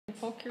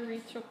poke your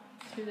reed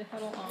through the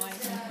heddle eye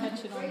and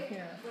catch it on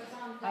here.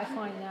 I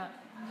find that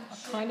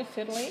kind of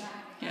fiddly.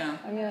 Yeah.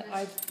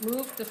 I've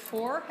moved the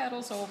 4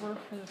 heddles over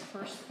for the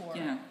first 4.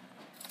 Yeah.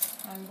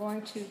 I'm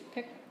going to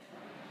pick.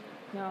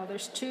 Now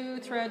there's 2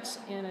 threads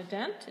in a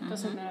dent. It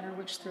doesn't matter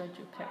which thread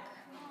you pick.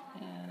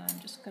 And I'm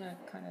just going to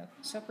kind of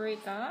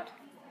separate that.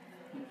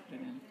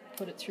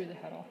 Put it through the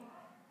heddle.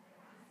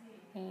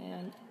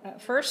 And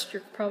at first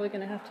you're probably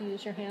going to have to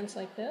use your hands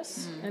like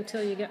this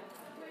until you get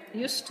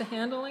used to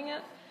handling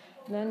it.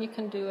 And then you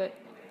can do it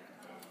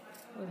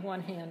with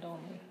one hand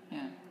only.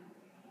 Yeah.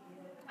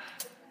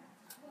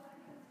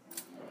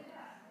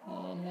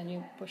 And then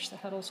you push the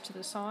heddles to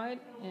the side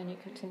and you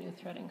continue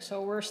threading.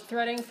 So we're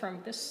threading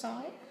from this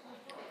side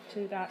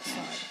to that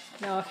side.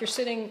 Now if you're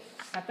sitting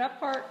at that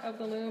part of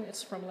the loom,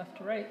 it's from left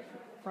to right.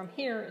 From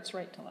here, it's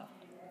right to left.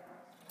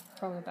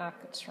 From the back,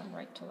 it's from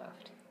right to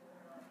left.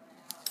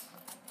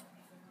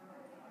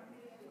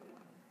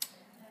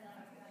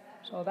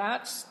 So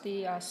that's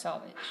the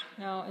selvage.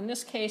 Now in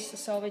this case, the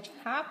selvage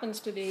happens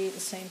to be the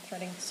same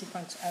threading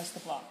sequence as the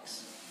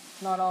blocks.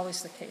 Not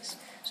always the case.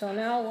 So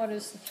now what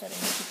is the threading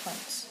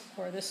sequence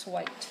for this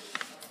white?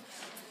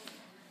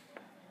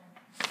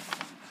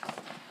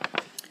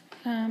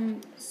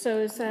 So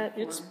is that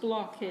It's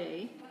block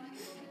A.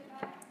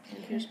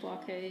 And here's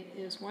block A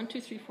is 1,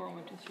 2, 3, 4,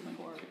 1, 2, 3,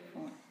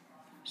 4.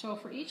 So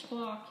for each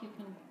block you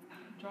can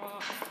draw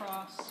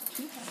across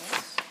 2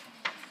 heddles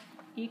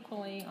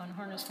equally on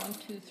harness 1,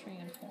 2, 3,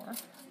 and 4.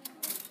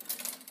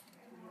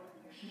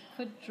 You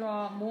could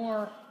draw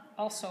more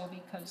also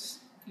because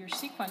your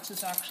sequence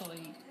is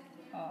actually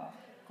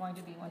going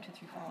to be 1, 2,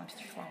 3, 4, 1, 2,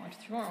 3, 4, 1, 2,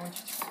 3, 4, 1, 2,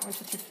 3, 4, 1,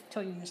 2, 3,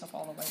 till you use up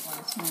all the white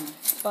ones.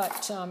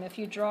 But if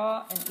you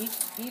draw an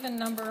even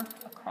number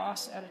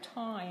across at a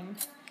time,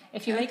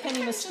 if you make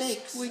any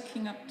mistakes... Just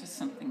waking up to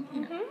something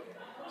here.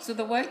 So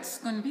the white's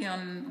going to be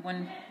on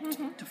 1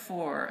 to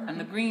 4, and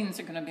the greens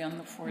are going to be on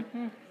the 4,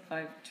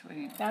 5 to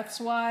 8. That's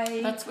why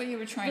you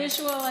were trying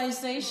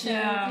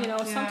visualization,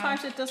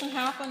 sometimes it doesn't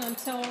happen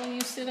until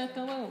you sit at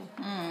the loom.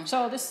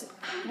 So this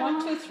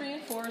 1, 2, 3,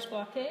 and 4 is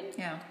block A.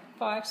 Yeah.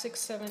 5, 6,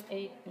 7,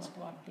 8 is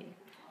block B.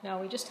 Now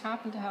we just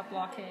happen to have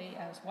block A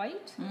as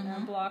white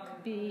and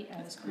block B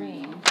as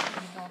green. You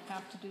don't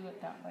have to do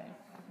it that way,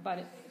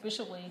 but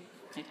visually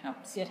it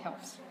helps. It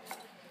helps.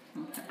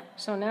 Okay.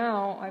 So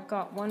now I've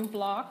got 1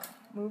 block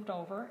moved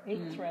over,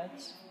 8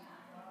 threads.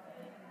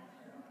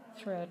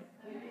 Thread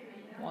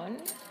 1,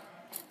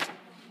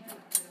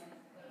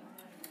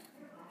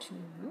 2,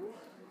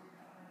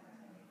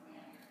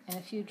 and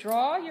if you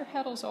draw your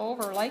heddles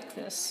over like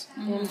this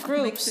in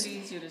groups, it makes it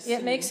easier to see.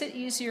 It makes it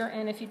easier,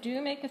 and if you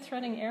do make a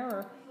threading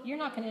error, you're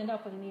not going to end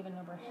up with an even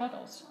number of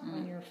heddles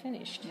when you're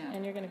finished. Yeah.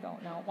 And you're going to go,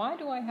 now why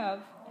do I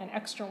have an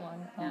extra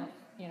one?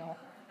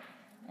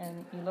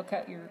 And you look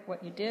at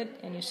what you did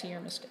and you see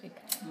your mistake.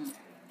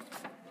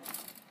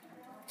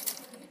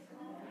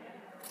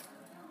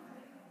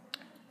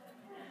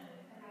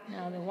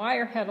 Now the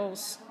wire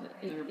heddles,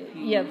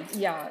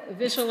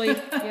 visually,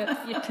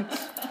 you can,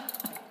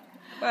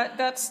 but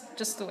that's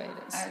just the way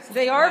it is.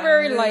 They are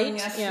very light.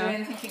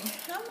 And thinking,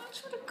 how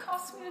much would it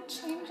cost me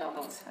to change all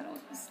those heddles?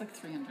 It's like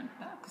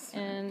 $300.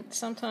 And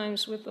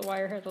sometimes with the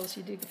wire heddles,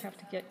 you do have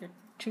to get your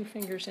 2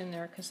 fingers in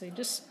there because they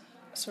just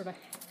sort of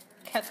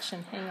catch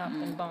and hang up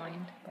and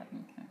bind. But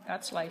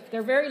that's life.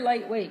 They're very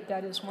lightweight.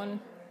 That is one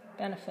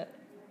benefit.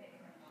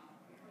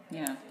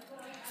 Yeah.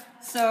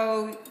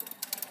 So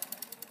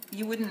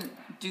you wouldn't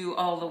do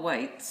all the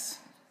whites.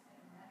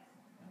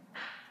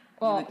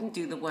 Well, you would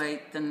do the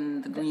white,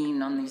 then the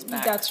green on these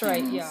back. That's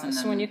right. things, Yeah. And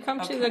So then, when you come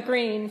to the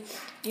green,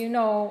 you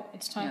know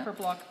it's time Yeah. for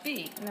block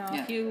B. Now,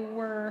 Yeah. if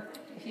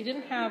you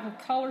didn't have a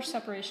color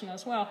separation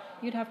as well,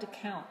 you'd have to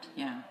count.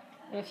 Yeah.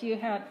 If you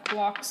had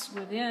blocks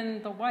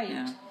within the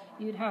white,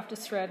 you'd have to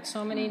thread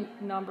so many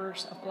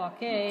numbers of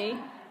block A,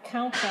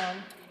 count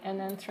them, and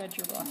then thread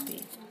your block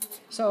B.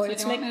 So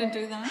it's do you want me to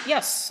do that?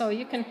 Yes. So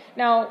you can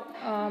now.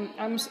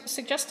 I'm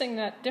suggesting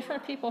that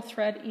different people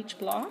thread each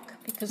block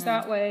because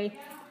that way,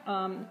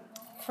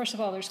 first of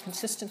all, there's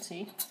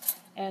consistency,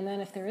 and then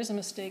if there is a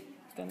mistake,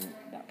 then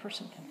that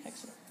person can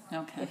fix it.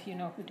 Okay. If you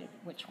know who did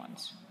which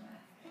ones.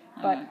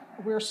 But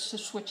we're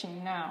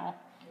switching now.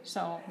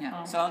 So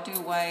So I'll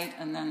do white,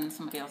 and then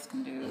somebody else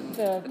can do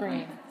the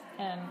green.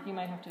 And you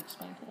might have to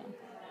explain to them.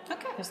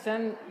 Okay. Because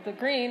then the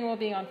green will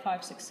be on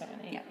 5, 6, 7,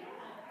 8.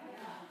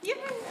 Yeah.